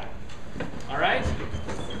at that. All right?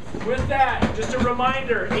 With that, just a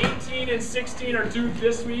reminder, 18 and 16 are due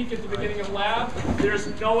this week at the beginning of lab. There's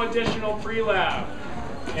no additional pre-lab.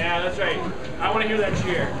 Yeah, that's right. I want to hear that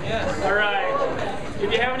cheer. Yes. All right.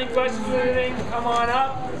 If you have any questions or anything, come on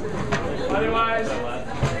up. Otherwise,